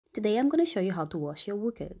Today I'm going to show you how to wash your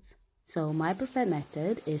WUKAs. So my preferred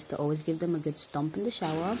method is to always give them a good stomp in the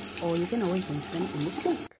shower, or you can always rinse them in the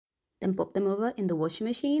sink. Then pop them over in the washing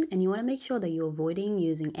machine, and you want to make sure that you're avoiding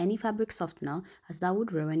using any fabric softener, as that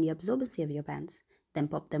would ruin the absorbency of your pants. Then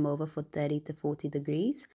pop them over for 30 to 40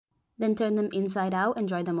 degrees. Then turn them inside out and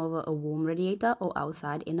dry them over a warm radiator or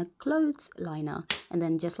outside in a clothes liner. And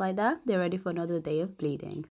then just like that, they're ready for another day of bleeding.